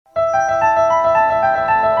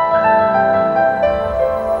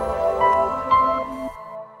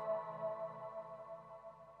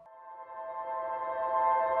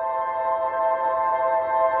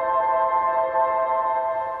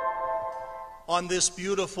On this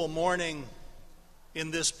beautiful morning, in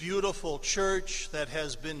this beautiful church that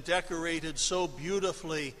has been decorated so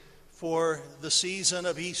beautifully for the season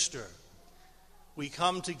of Easter, we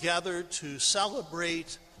come together to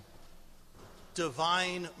celebrate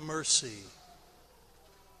divine mercy.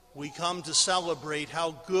 We come to celebrate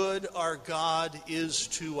how good our God is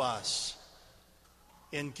to us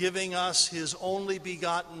in giving us his only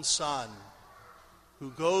begotten Son, who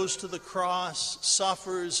goes to the cross,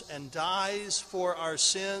 suffers, and dies for our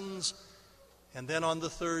sins, and then on the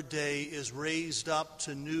third day is raised up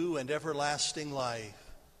to new and everlasting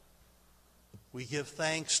life. We give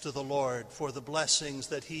thanks to the Lord for the blessings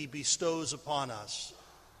that he bestows upon us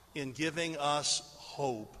in giving us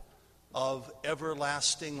hope of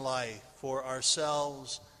everlasting life for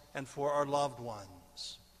ourselves and for our loved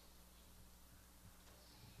ones.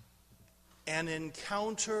 An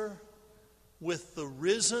encounter with the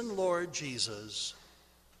risen Lord Jesus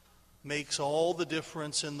makes all the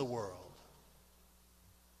difference in the world.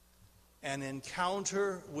 An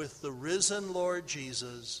encounter with the risen Lord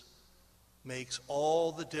Jesus makes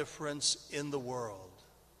all the difference in the world.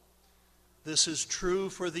 This is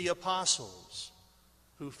true for the apostles,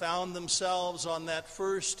 who found themselves on that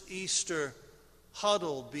first Easter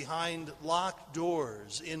huddled behind locked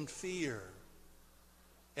doors in fear.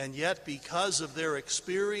 And yet, because of their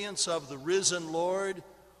experience of the risen Lord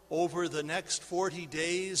over the next 40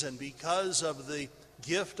 days, and because of the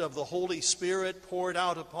gift of the Holy Spirit poured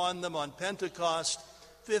out upon them on Pentecost,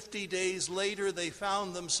 50 days later they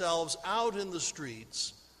found themselves out in the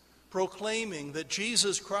streets proclaiming that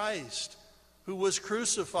Jesus Christ, who was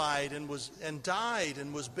crucified and died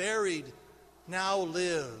and was buried, now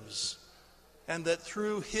lives, and that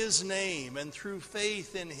through his name and through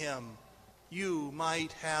faith in him, you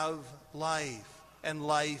might have life, and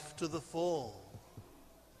life to the full.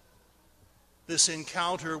 This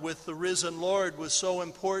encounter with the risen Lord was so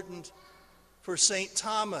important for St.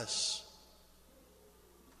 Thomas.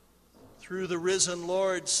 Through the risen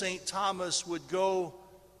Lord, St. Thomas would go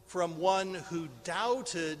from one who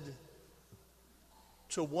doubted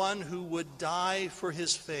to one who would die for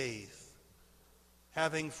his faith,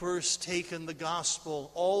 having first taken the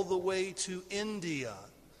gospel all the way to India,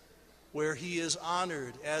 where he is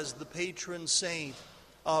honored as the patron saint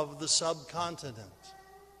of the subcontinent.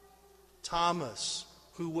 Thomas,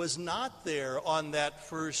 who was not there on that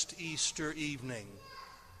first Easter evening,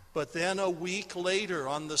 but then a week later,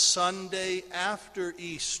 on the Sunday after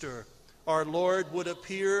Easter, our Lord would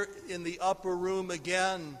appear in the upper room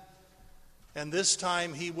again, and this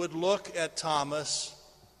time he would look at Thomas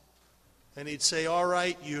and he'd say, "All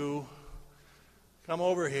right, you, come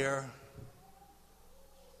over here.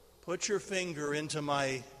 Put your finger into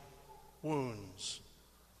my wounds.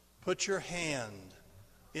 Put your hand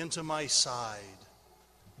into my side.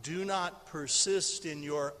 Do not persist in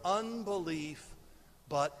your unbelief,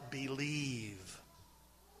 but believe."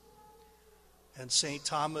 And St.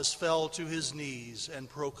 Thomas fell to his knees and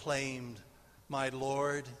proclaimed, "My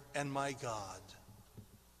Lord and my God."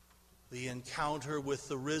 The encounter with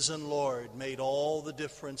the risen Lord made all the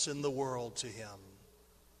difference in the world to him.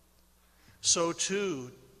 So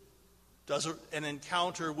too, does an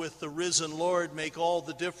encounter with the risen Lord make all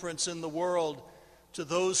the difference in the world to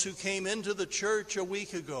those who came into the church a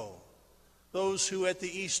week ago, those who at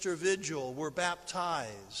the Easter Vigil were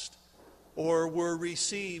baptized or were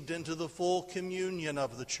received into the full communion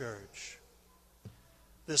of the church?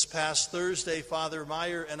 This past Thursday, Father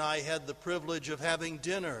Meyer and I had the privilege of having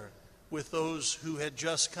dinner with those who had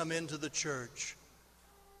just come into the church.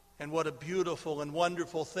 And what a beautiful and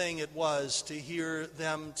wonderful thing it was to hear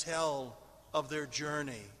them tell of their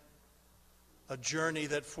journey. A journey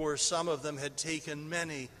that for some of them had taken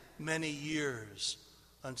many, many years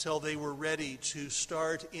until they were ready to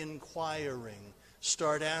start inquiring,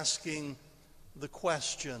 start asking the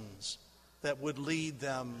questions that would lead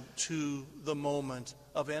them to the moment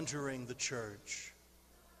of entering the church.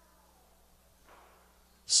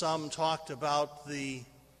 Some talked about the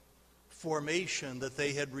formation that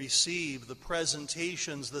they had received, the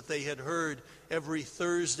presentations that they had heard every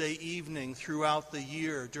Thursday evening throughout the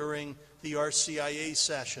year during the RCIA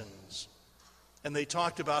sessions. And they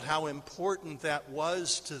talked about how important that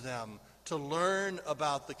was to them to learn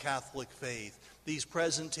about the Catholic faith. These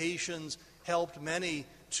presentations helped many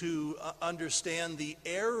to understand the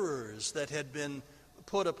errors that had been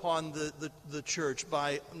put upon the church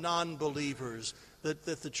by non-believers, that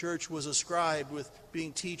the church was ascribed with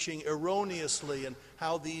being teaching erroneously, and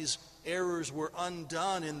how these errors were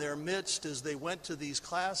undone in their midst as they went to these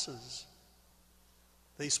classes.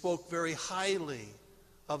 They spoke very highly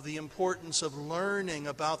of the importance of learning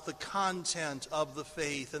about the content of the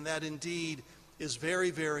faith, and that indeed is very,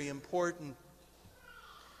 very important.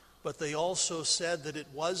 But they also said that it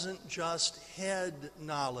wasn't just head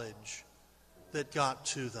knowledge that got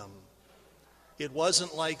to them. It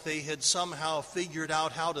wasn't like they had somehow figured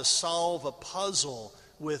out how to solve a puzzle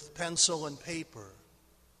with pencil and paper,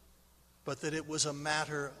 but that it was a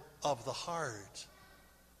matter of the heart,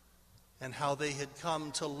 and how they had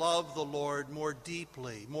come to love the Lord more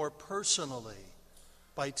deeply, more personally,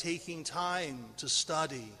 by taking time to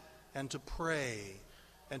study and to pray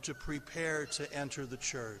and to prepare to enter the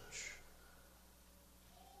church.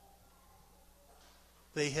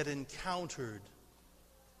 They had encountered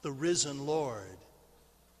the risen Lord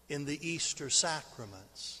in the Easter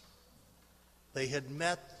sacraments. They had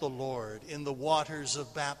met the Lord in the waters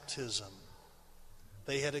of baptism.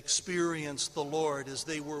 They had experienced the Lord as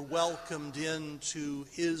they were welcomed into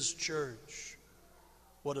his church.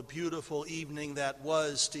 What a beautiful evening that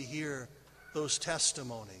was to hear those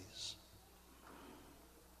testimonies.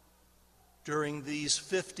 During these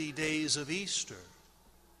 50 days of Easter,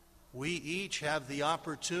 we each have the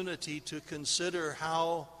opportunity to consider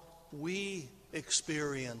how we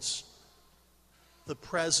experience the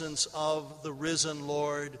presence of the risen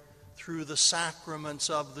Lord through the sacraments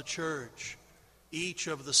of the church. Each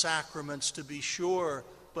of the sacraments, to be sure,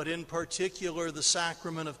 but in particular the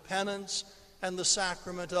sacrament of penance and the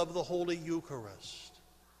sacrament of the Holy Eucharist.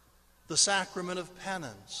 The sacrament of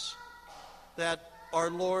penance that our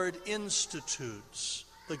Lord institutes.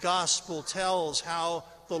 The gospel tells how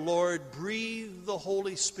the Lord breathed the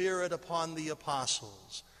Holy Spirit upon the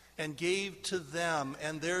apostles and gave to them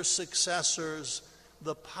and their successors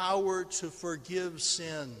the power to forgive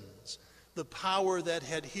sins, the power that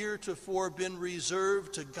had heretofore been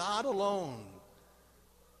reserved to God alone.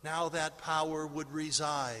 Now that power would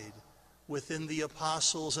reside within the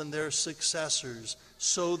apostles and their successors,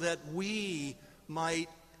 so that we might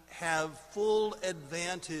have full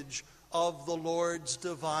advantage of the Lord's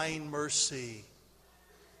divine mercy.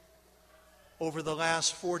 Over the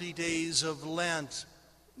last 40 days of Lent,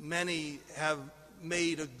 many have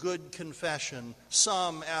made a good confession,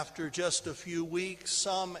 some after just a few weeks,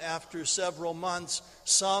 some after several months,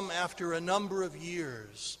 some after a number of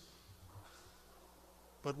years.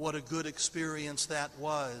 But what a good experience that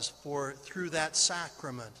was, for through that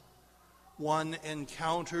sacrament, one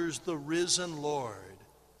encounters the risen Lord,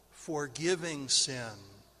 forgiving sin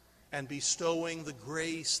and bestowing the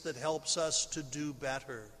grace that helps us to do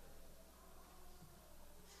better.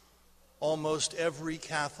 Almost every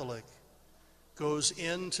Catholic goes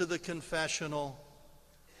into the confessional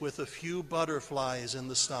with a few butterflies in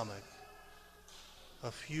the stomach,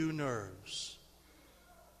 a few nerves,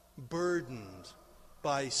 burdened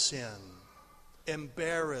by sin,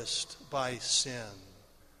 embarrassed by sin,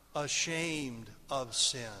 ashamed of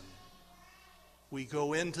sin. We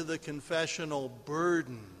go into the confessional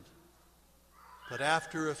burdened, but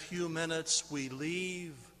after a few minutes we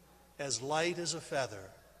leave as light as a feather,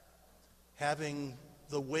 having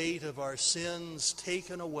the weight of our sins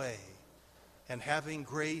taken away and having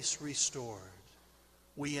grace restored.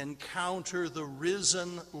 We encounter the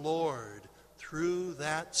risen Lord through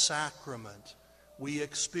that sacrament. We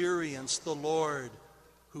experience the Lord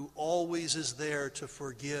who always is there to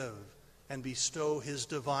forgive and bestow his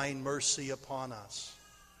divine mercy upon us.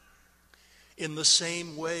 In the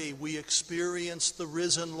same way, we experience the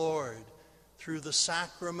risen Lord through the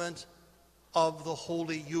sacrament of the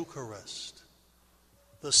Holy Eucharist,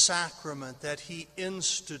 the sacrament that he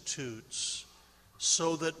institutes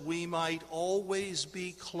so that we might always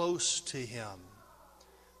be close to him,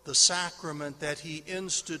 the sacrament that he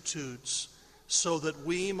institutes so that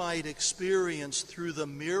we might experience through the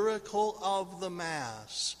miracle of the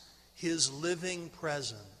Mass his living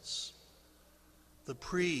presence. The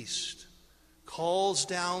priest calls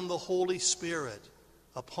down the Holy Spirit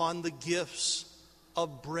upon the gifts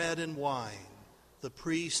of bread and wine. The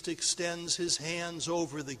priest extends his hands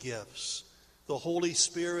over the gifts. The Holy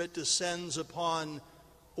Spirit descends upon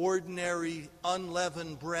ordinary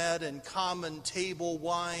unleavened bread and common table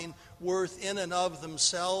wine, worth in and of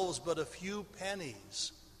themselves but a few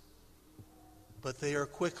pennies. But they are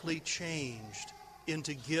quickly changed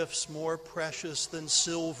into gifts more precious than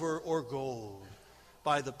silver or gold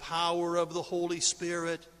by the power of the Holy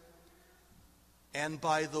Spirit and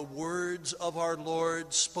by the words of our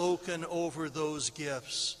Lord spoken over those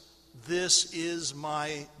gifts. This is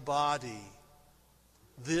my body.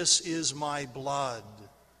 This is my blood.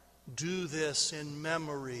 Do this in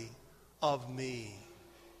memory of me.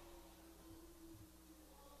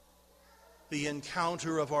 The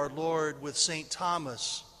encounter of our Lord with St.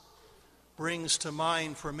 Thomas brings to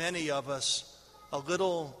mind for many of us a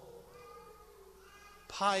little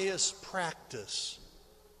pious practice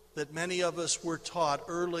that many of us were taught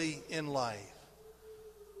early in life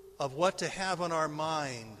of what to have on our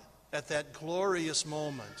mind at that glorious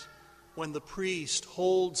moment when the priest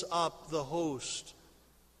holds up the host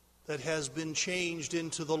that has been changed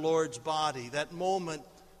into the Lord's body, that moment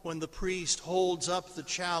when the priest holds up the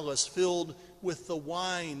chalice filled with the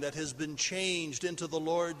wine that has been changed into the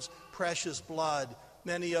Lord's precious blood.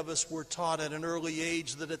 Many of us were taught at an early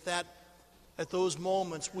age that at those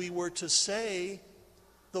moments we were to say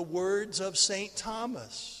the words of St.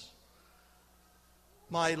 Thomas,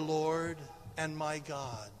 "My Lord and my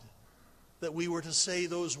God," that we were to say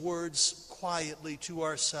those words quietly to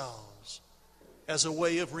ourselves as a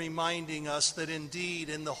way of reminding us that indeed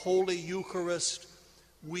in the Holy Eucharist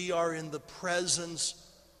we are in the presence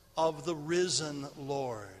of the risen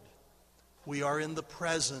Lord. We are in the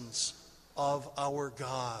presence of our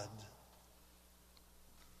God.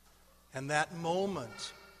 And that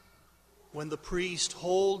moment when the priest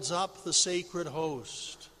holds up the sacred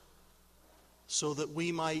host so that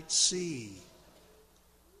we might see,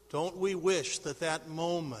 don't we wish that that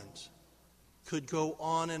moment could go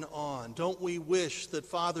on and on? Don't we wish that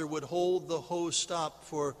Father would hold the host up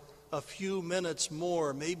for a few minutes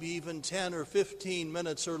more, maybe even 10 or 15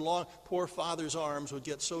 minutes or long? Poor Father's arms would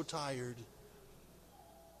get so tired.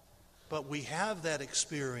 But we have that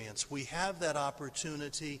experience, we have that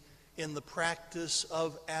opportunity in the practice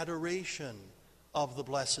of adoration of the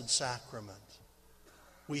Blessed Sacrament.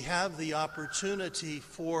 We have the opportunity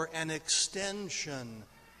for an extension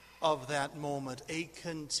of that moment, a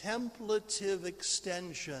contemplative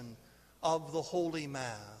extension of the Holy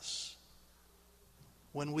Mass,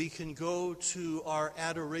 when we can go to our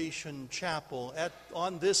adoration chapel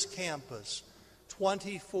on this campus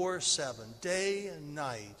 24/7, day and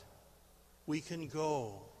night. We can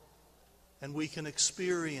go and we can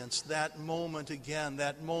experience that moment again,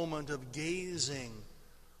 that moment of gazing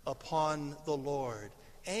upon the Lord,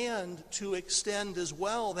 and to extend as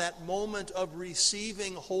well that moment of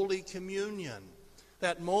receiving Holy Communion,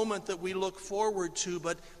 that moment that we look forward to,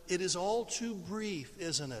 but it is all too brief,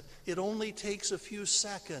 isn't it? It only takes a few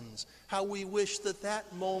seconds. How we wish that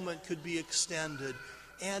that moment could be extended,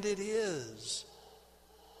 and it is.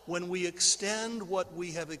 When we extend what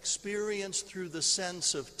we have experienced through the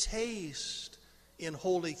sense of taste in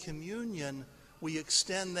Holy Communion, we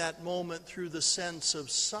extend that moment through the sense of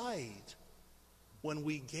sight when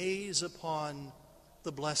we gaze upon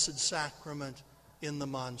the Blessed Sacrament in the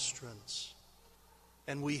monstrance.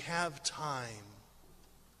 And we have time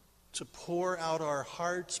to pour out our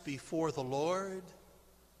hearts before the Lord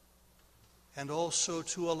and also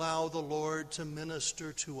to allow the Lord to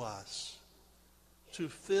minister to us, to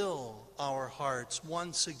fill our hearts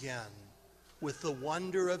once again with the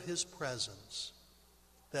wonder of His presence,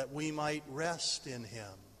 that we might rest in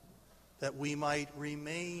Him, that we might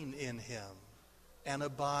remain in Him and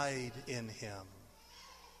abide in Him.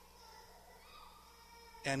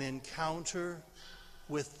 An encounter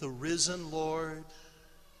with the risen Lord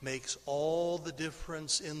makes all the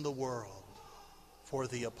difference in the world for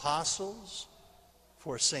the apostles,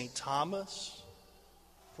 for St. Thomas,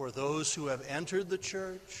 for those who have entered the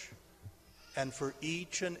church, and for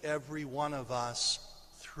each and every one of us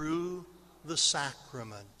through the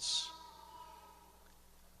sacraments.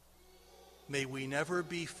 May we never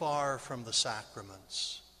be far from the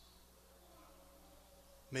sacraments.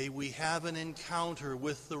 May we have an encounter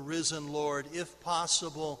with the risen Lord, if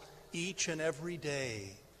possible, each and every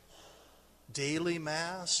day. Daily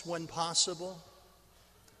Mass when possible,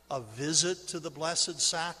 a visit to the Blessed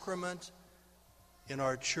Sacrament in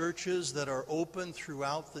our churches that are open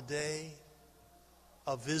throughout the day,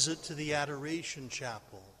 a visit to the Adoration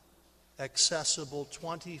Chapel, accessible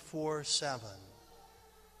 24/7.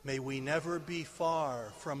 May we never be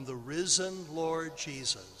far from the risen Lord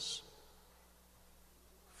Jesus.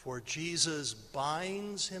 For Jesus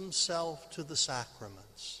binds Himself to the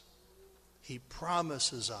sacraments. He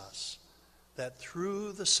promises us that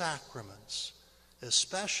through the sacraments,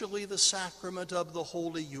 especially the sacrament of the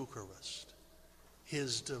Holy Eucharist,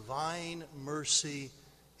 His divine mercy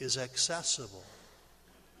is accessible.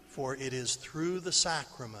 For it is through the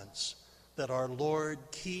sacraments that our Lord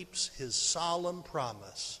keeps His solemn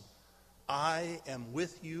promise, "I am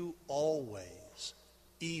with you always,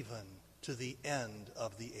 even to the end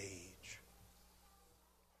of the age."